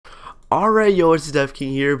Alright, yo, it's TheDevKing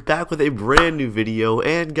here, back with a brand new video,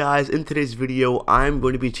 and guys, in today's video, I'm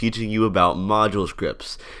going to be teaching you about module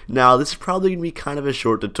scripts. Now, this is probably going to be kind of a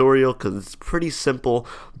short tutorial, because it's pretty simple,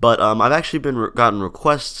 but I've actually gotten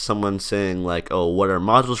requests, someone saying like, oh, what are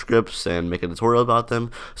module scripts, and make a tutorial about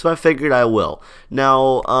them, so I figured I will.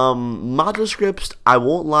 Now, module scripts, I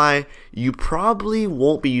won't lie, you probably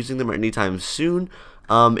won't be using them anytime soon.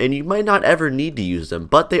 And you might not ever need to use them,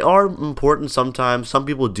 but they are important sometimes. Some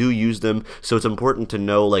people do use them, so it's important to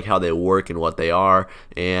know like how they work and what they are.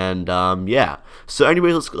 And yeah. So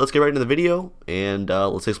anyways, let's get right into the video and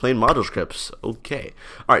let's explain module scripts. Okay.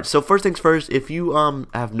 All right. So first things first, if you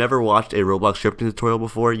have never watched a Roblox scripting tutorial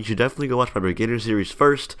before, you should definitely go watch my beginner series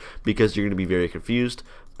first because you're going to be very confused.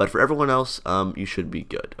 But for everyone else, you should be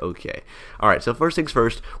good. Okay. All right. So first things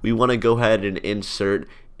first, we want to go ahead and insert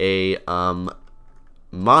a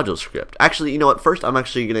module script. Actually, you know what? First, I'm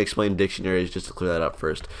actually going to explain dictionaries just to clear that up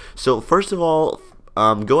first. So first of all,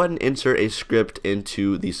 go ahead and insert a script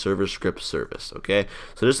into the server script service. Okay,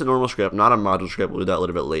 so just a normal script, not a module script. We'll do that a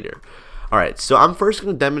little bit later. Alright, so I'm first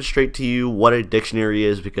going to demonstrate to you what a dictionary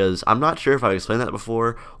is because I'm not sure if I've explained that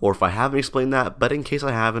before or if I haven't explained that, but in case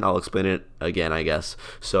I haven't, I'll explain it again, I guess.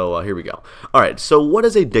 So here we go. Alright, so what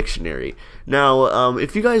is a dictionary? Now,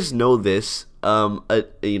 if you guys know this,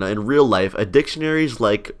 you know, in real life, a dictionary is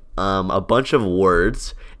like a bunch of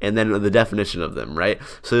words and then the definition of them, right?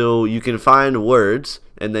 So you can find words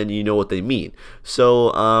and then you know what they mean.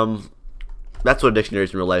 So that's what a dictionary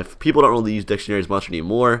is in real life. People don't really use dictionaries much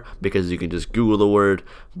anymore because you can just Google the word,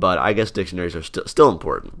 but I guess dictionaries are still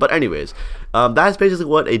important. But anyways, that's basically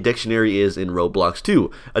what a dictionary is in Roblox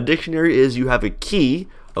too. A dictionary is you have a key,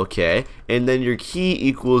 okay, and then your key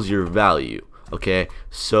equals your value. Okay,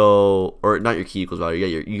 so, or not your key equals value,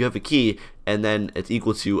 yeah, you have a key, and then it's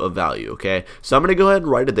equal to a value, okay? So I'm going to go ahead and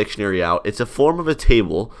write a dictionary out. It's a form of a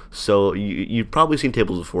table, so you've probably seen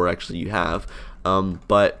tables before, actually you have,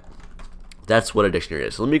 but that's what a dictionary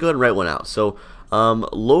is. So let me go ahead and write one out. So,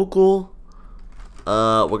 local,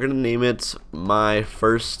 we're going to name it my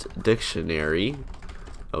first dictionary,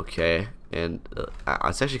 okay? And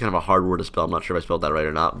it's actually kind of a hard word to spell. I'm not sure if I spelled that right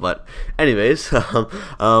or not. But anyways,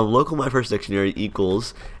 local my first dictionary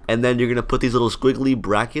equals, and then you're going to put these little squiggly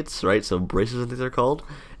brackets, right? So braces, I think they're called.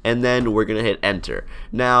 And then we're going to hit enter.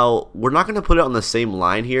 Now, we're not going to put it on the same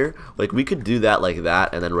line here. Like, we could do that like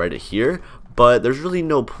that and then write it here. But there's really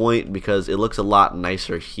no point because it looks a lot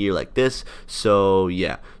nicer here like this. So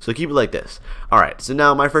yeah, so keep it like this. Alright, so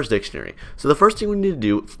now my first dictionary. So the first thing we need to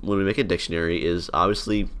do when we make a dictionary is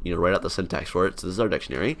obviously, you know, write out the syntax for it. So this is our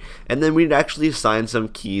dictionary. And then we need to actually assign some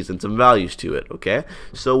keys and some values to it, okay?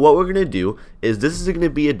 So what we're going to do is this is going to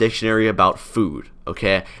be a dictionary about food,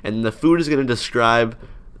 okay? And the food is going to describe,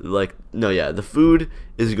 like, no, yeah, the food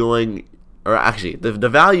is going, or actually, the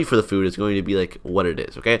value for the food is going to be like what it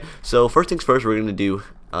is, okay? So first things first, we're going to do,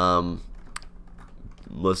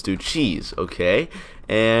 let's do cheese, okay?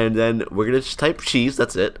 And then we're going to just type cheese,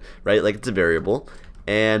 that's it, right? Like it's a variable.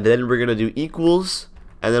 And then we're going to do equals,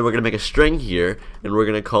 and then we're going to make a string here, and we're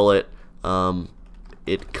going to call it,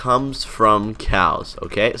 it comes from cows,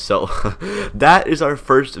 okay? So that is our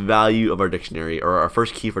first value of our dictionary, or our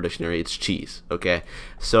first key for dictionary. It's cheese, okay?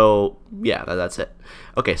 So yeah, that's it.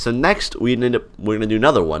 Okay, so next we're gonna do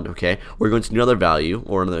another one, okay? We're going to do another value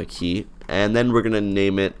or another key, and then we're gonna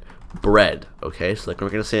name it bread, okay? So like we're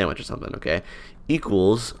gonna sandwich or something, okay?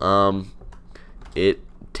 Equals it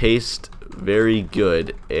tastes very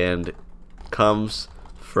good and comes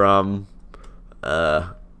from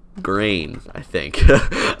grain, I think.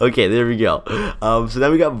 Okay, there we go. So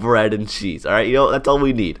then we got bread and cheese. Alright, you know, that's all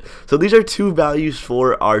we need. So these are two values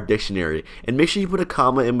for our dictionary. And make sure you put a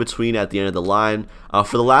comma in between at the end of the line.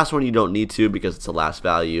 For the last one, you don't need to because it's the last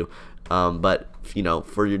value. But, you know,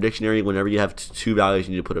 for your dictionary, whenever you have two values,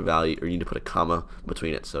 you need to put a value, or you need to put a comma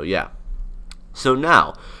between it. So, yeah. So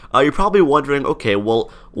now, you're probably wondering, okay,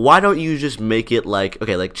 well, why don't you just make it like,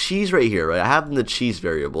 okay, like cheese right here, right? I have the cheese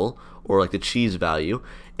variable, or like the cheese value,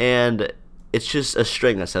 and it's just a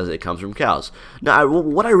string that says it comes from cows. Now,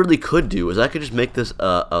 what I really could do is I could just make this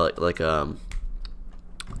like a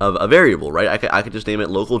variable, right? I could just name it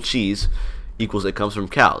local cheese equals it comes from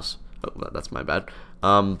cows. Oh, that's my bad.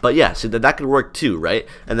 But yeah, so that could work too, right?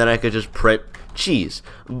 And then I could just print cheese.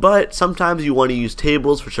 But sometimes you want to use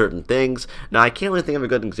tables for certain things. Now, I can't really think of a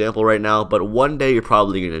good example right now, but one day you're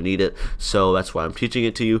probably going to need it, so that's why I'm teaching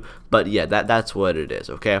it to you. But yeah, that's what it is,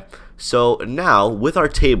 okay? So now, with our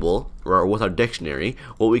table, or with our dictionary,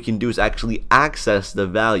 what we can do is actually access the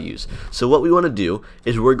values. So what we want to do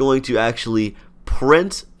is we're going to actually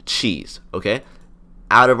print cheese, okay,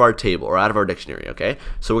 out of our table, or out of our dictionary, okay?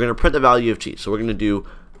 So we're going to print the value of cheese. So we're going to do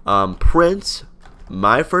print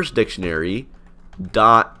my first dictionary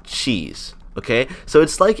dot cheese. Okay, so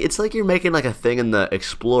it's like you're making like a thing in the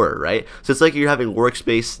Explorer, right? So it's like you're having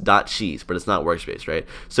workspace dot cheese, but it's not workspace, right?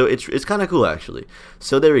 So it's kind of cool actually.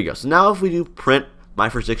 So there we go. So now if we do print my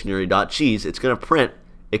first dictionary dot cheese, it's gonna print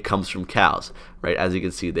it comes from cows, right? As you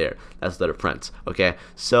can see there, that's what it prints. Okay,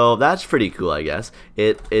 so that's pretty cool, I guess.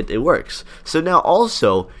 It works. So now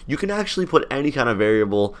also you can actually put any kind of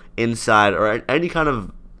variable inside, or any kind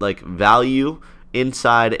of like value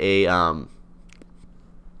inside a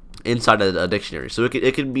dictionary. So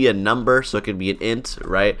it could be a number, so it could be an int,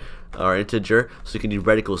 right, or integer. So you can do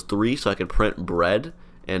bread equals 3, so I can print bread,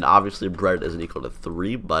 and obviously bread isn't equal to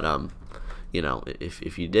 3, but you know,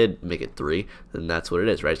 if you did make it 3, then that's what it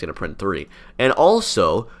is, right? It's gonna print 3. And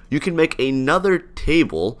also you can make another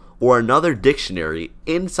table or another dictionary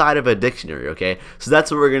inside of a dictionary, okay? So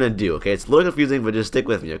that's what we're gonna do, okay? It's a little confusing, but just stick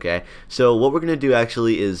with me, okay? So what we're gonna do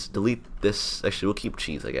actually is delete this. Actually, we'll keep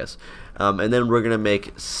cheese, I guess. And then we're gonna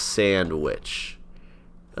make sandwich.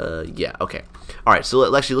 Yeah, okay. Alright, so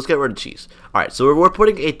let's get rid of cheese. Alright, so we're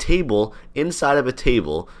putting a table inside of a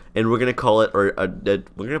table, and we're gonna call it, we're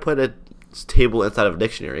gonna put a table inside of a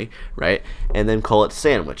dictionary, right? And then call it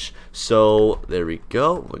sandwich. So there we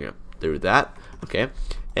go. We're gonna do that, okay?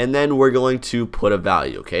 And then we're going to put a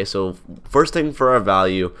value, okay? So first thing for our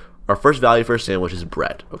value, our first value for a sandwich is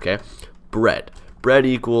bread, okay? Bread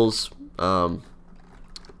equals 2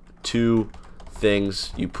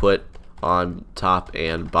 things you put on top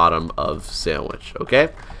and bottom of sandwich,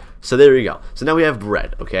 okay? So there we go. So now we have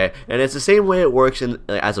bread, okay? And it's the same way it works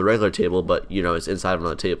as a regular table, but you know, it's inside of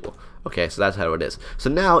another table. Okay, so that's how it is. So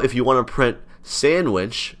now if you want to print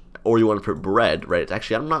sandwich, or you want to print bread, right? It's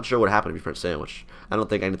actually, I'm not sure what happened if you print sandwich. I don't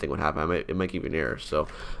think anything would happen. It might give you an error. So,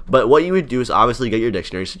 but what you would do is obviously get your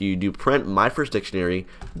dictionary. So you do print my first dictionary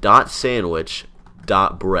dot sandwich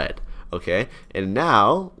dot bread, okay? And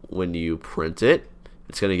now when you print it,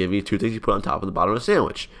 it's going to give you 2 things you put on top and the bottom of a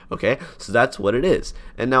sandwich, okay? So that's what it is.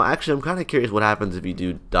 And now actually I'm kind of curious what happens if you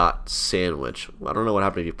do dot sandwich. I don't know what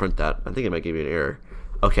happens if you print that. I think it might give you an error.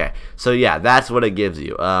 Okay, so yeah, that's what it gives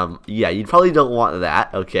you. Yeah, you probably don't want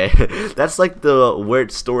that, okay? That's like where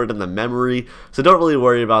it's stored in the memory, so don't really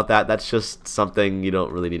worry about that. That's just something you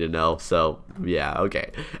don't really need to know, so yeah,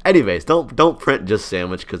 okay. Anyways, don't print just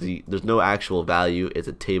sandwich, because there's no actual value. It's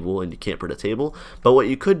a table, and you can't print a table. But what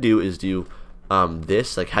you could do is do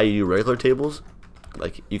this, like how you do regular tables.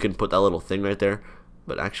 Like, you can put that little thing right there,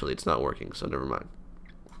 but actually it's not working, so never mind.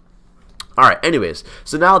 Alright, anyways,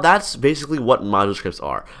 so now that's basically what module scripts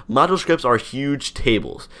are. Module scripts are huge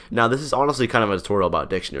tables. Now, this is honestly kind of a tutorial about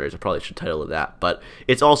dictionaries. I probably should title it that, but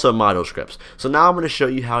it's also module scripts. So now I'm going to show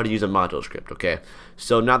you how to use a module script, okay?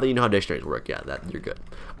 So now that you know how dictionaries work, yeah, you're good.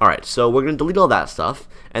 Alright, so we're going to delete all that stuff,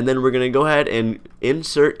 and then we're going to go ahead and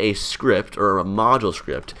insert a script, or a module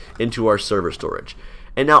script, into our server storage.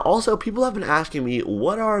 And now also, people have been asking me,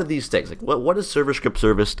 what are these things? Like, what is server script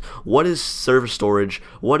serviced? What is server storage?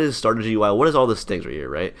 What is starter GUI? What is all these things right here,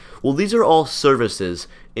 right? Well, these are all services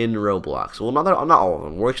in Roblox. Well, not all of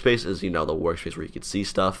them. Workspace is, you know, the workspace where you can see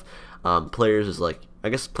stuff. Players is like, I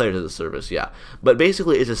guess players is a service, yeah. But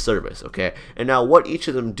basically, it's a service, okay? And now, what each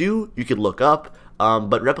of them do, you can look up.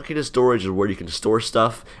 But replicated storage is where you can store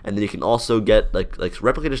stuff, and then you can also get like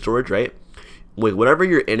replicated storage, right? Whenever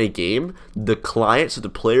you're in a game, the client, so the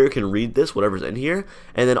player can read this, whatever's in here,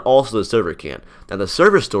 and then also the server can. Now the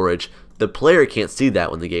server storage, the player can't see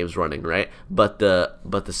that when the game's running, right? But the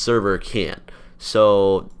server can.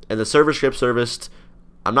 So, and the server script serviced,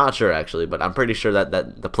 I'm not sure actually, but I'm pretty sure that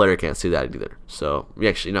the player can't see that either. So,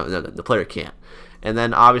 actually, no, the player can't. And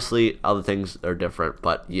then obviously other things are different,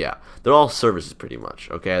 but yeah, they're all services pretty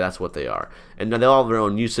much, okay? That's what they are. And now they all have their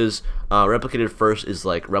own uses. Replicated first is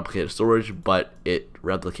like replicated storage, but it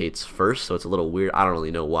replicates first, so it's a little weird. I don't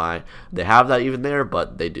really know why they have that even there,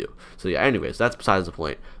 but they do. So yeah, anyways, that's besides the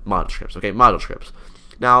point. Module scripts, okay? Module scripts.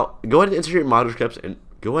 Now, go ahead and insert your module scripts, and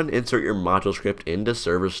go ahead and insert your module script into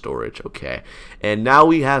server storage, okay? And now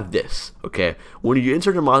we have this, okay? When you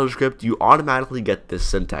insert a module script, you automatically get this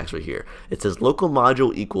syntax right here. It says local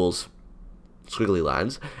module equals squiggly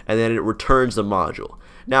lines, and then it returns the module.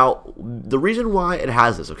 Now, the reason why it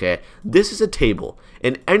has this, okay? This is a table,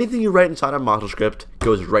 and anything you write inside a module script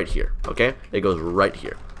goes right here, okay? It goes right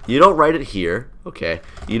here. You don't write it here, okay?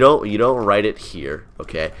 You don't write it here,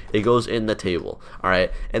 okay? It goes in the table, all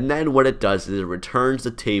right? And then what it does is it returns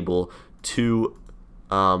the table to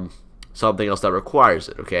something else that requires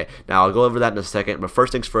it, okay? Now I'll go over that in a second, but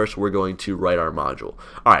first things first, we're going to write our module.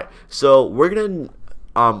 All right, so we're gonna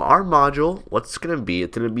our module. What's gonna be?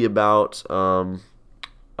 It's gonna be about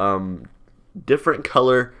different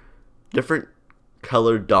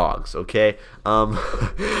colored dogs, okay? Yeah.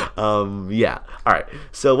 All right.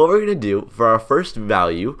 So what we're gonna do for our first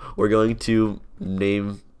value, we're going to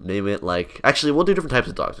name it like, actually we'll do different types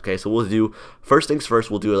of dogs, okay? So we'll do, first things first,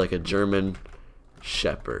 we'll do like a German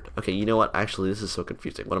Shepherd. Okay, you know what? Actually, this is so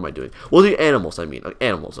confusing. What am I doing? We'll do animals. I mean, like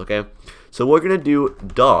animals. Okay, so we're gonna do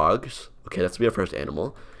dogs. Okay, that's gonna be our first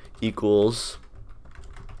animal. Equals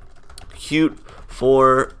cute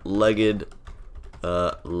four-legged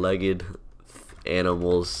legged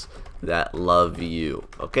animals that love you.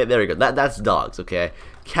 Okay, there we go. That's dogs. Okay,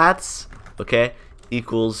 cats. Okay,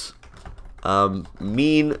 equals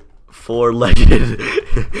mean four-legged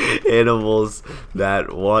animals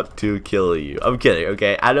that want to kill you. I'm kidding,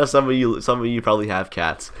 okay? I know some of you probably have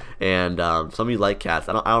cats, and some of you like cats.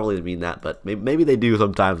 I don't really mean that, but maybe they do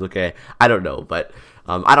sometimes, okay? I don't know, but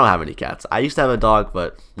I don't have any cats. I used to have a dog,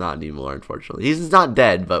 but not anymore, unfortunately. He's not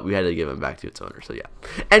dead, but we had to give him back to its owner, so yeah.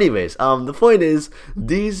 Anyways, the point is,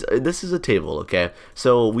 this is a table, okay?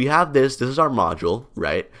 So we have this is our module,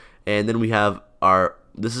 right? And then we have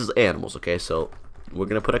this is animals, okay? So we're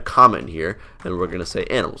going to put a comma in here, and we're going to say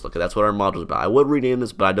animals. Okay, that's what our module is about. I would rename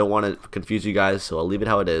this, but I don't want to confuse you guys, so I'll leave it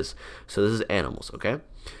how it is. So this is animals, okay?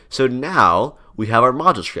 So now we have our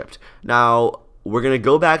module script. Now we're going to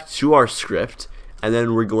go back to our script, and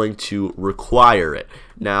then we're going to require it.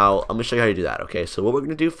 Now I'm going to show you how to do that, okay? So what we're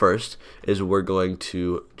going to do first is we're going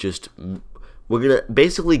to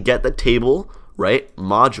basically get the table, right,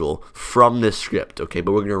 module from this script, okay?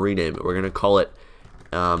 But we're going to rename it. We're going to call it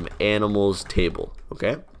animals table,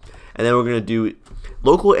 okay? And then we're gonna do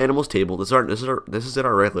local animals table. This is in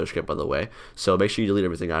our regular script, by the way. So make sure you delete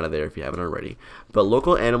everything out of there if you haven't already. But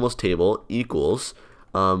local animals table equals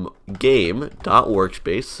game dot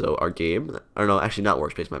workspace. So our game, or no, actually not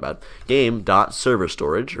workspace. My bad. Game dot server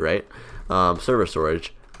storage, right? Server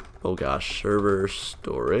storage. Oh gosh, server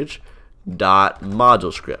storage dot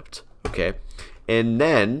module script. Okay, and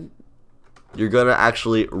then you're gonna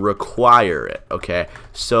actually require it, okay?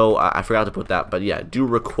 So I forgot to put that, but yeah, do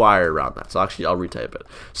require around that. So actually, I'll retype it.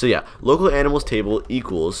 So yeah, local animals table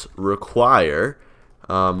equals require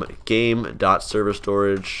game dot server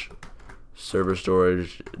storage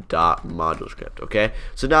dot module script, okay?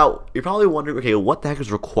 So now you're probably wondering, okay, what the heck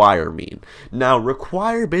does require mean? Now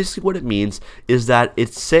require, basically what it means is that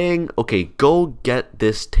it's saying, okay, go get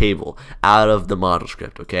this table out of the module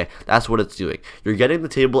script, okay? That's what it's doing. You're getting the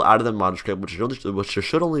table out of the module script, which there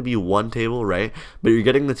should only be one table, right? But you're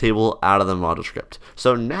getting the table out of the module script.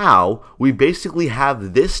 So now we basically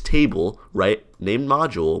have this table, right, named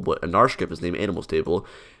module, but in our script is named animals table.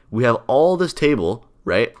 We have all this table,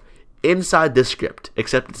 right, inside this script,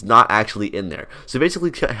 except it's not actually in there. So basically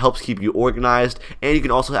it helps keep you organized, and you can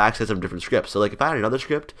also access some different scripts. So like if I had another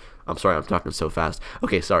script, I'm sorry, I'm talking so fast.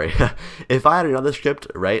 Okay, sorry. If I had another script,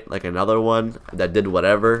 right, like another one that did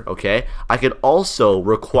whatever, okay, I could also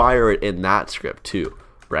require it in that script too,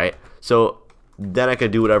 right? So then I could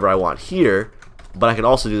do whatever I want here, but I could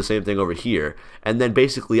also do the same thing over here. And then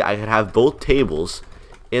basically I could have both tables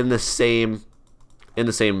in the same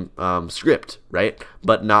script, right?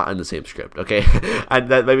 But not in the same script, okay?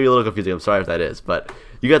 That may be a little confusing. I'm sorry if that is, but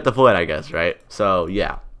you get the point, I guess, right? So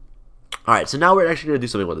yeah. All right, so now we're actually going to do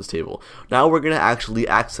something with this table. Now we're going to actually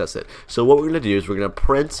access it. So what we're going to do is we're going to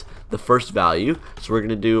print the first value. So we're going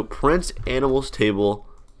to do print animals table,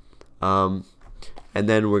 and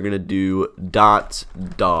then we're going to do dot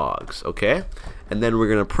dogs, okay? And then we're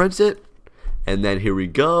going to print it, and then here we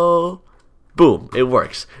go. Boom, it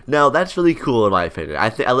works. Now that's really cool in my opinion. I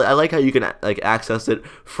like how you can like access it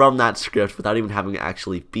from that script without even having to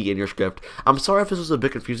actually be in your script. I'm sorry if this was a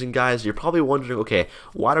bit confusing, guys. You're probably wondering, okay,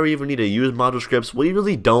 why do we even need to use module scripts? Well, you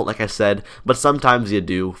really don't, like I said, but sometimes you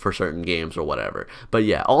do for certain games or whatever. But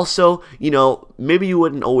yeah, also, you know, maybe you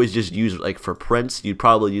wouldn't always just use it like for prints. You'd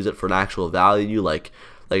probably use it for an actual value, like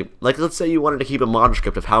let's say you wanted to keep a module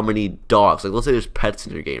script of how many dogs, like let's say there's pets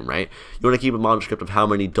in your game, right? You want to keep a module script of how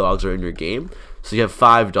many dogs are in your game. So you have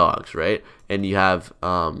 5 dogs, right? And you have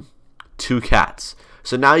 2 cats.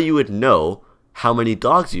 So now you would know how many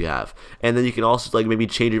dogs you have. And then you can also like maybe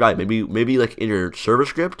change your value. Maybe like in your server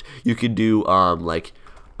script, you could do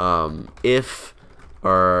if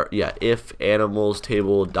animals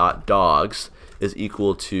table dot dogs is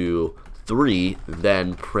equal to 3,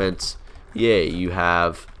 then print, yay, you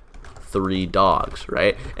have 3 dogs,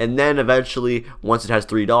 right? And then eventually, once it has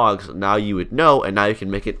 3 dogs, now you would know, and now you can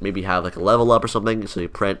make it maybe have like a level up or something. So you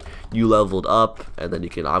print you leveled up, and then you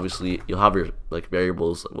can obviously, you'll have your like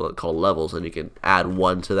variables called levels, and you can add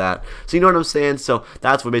 1 to that. So you know what I'm saying? So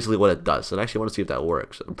that's basically what it does. And I actually want to see if that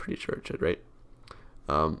works. I'm pretty sure it should, right?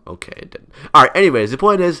 Okay, it didn't. All right, anyways, the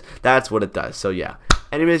point is that's what it does. So yeah.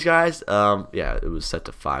 Anyways, guys, yeah, it was set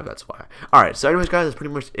to 5, that's why. Alright, so anyways, guys, that's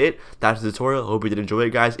pretty much it. That's the tutorial. Hope you did enjoy it,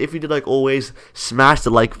 guys. If you did, like always, smash the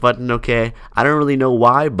like button, okay? I don't really know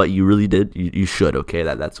why, but you really did. You should, okay?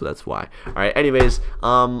 That's why. Alright, anyways,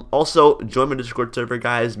 also, join my Discord server,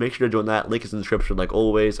 guys. Make sure to join that. Link is in the description, like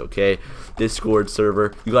always, okay? Discord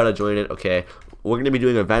server. You gotta join it, okay? We're going to be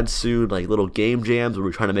doing events soon, like little game jams where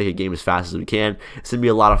we're trying to make a game as fast as we can. It's going to be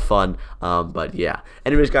a lot of fun, but yeah.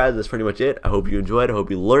 Anyways, guys, that's pretty much it. I hope you enjoyed. I hope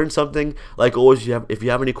you learned something. Like always, if you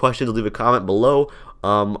have any questions, leave a comment below.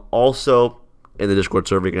 Also, in the Discord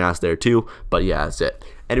server, you can ask there too. But yeah, that's it.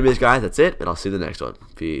 Anyways, guys, that's it, and I'll see you in the next one.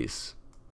 Peace.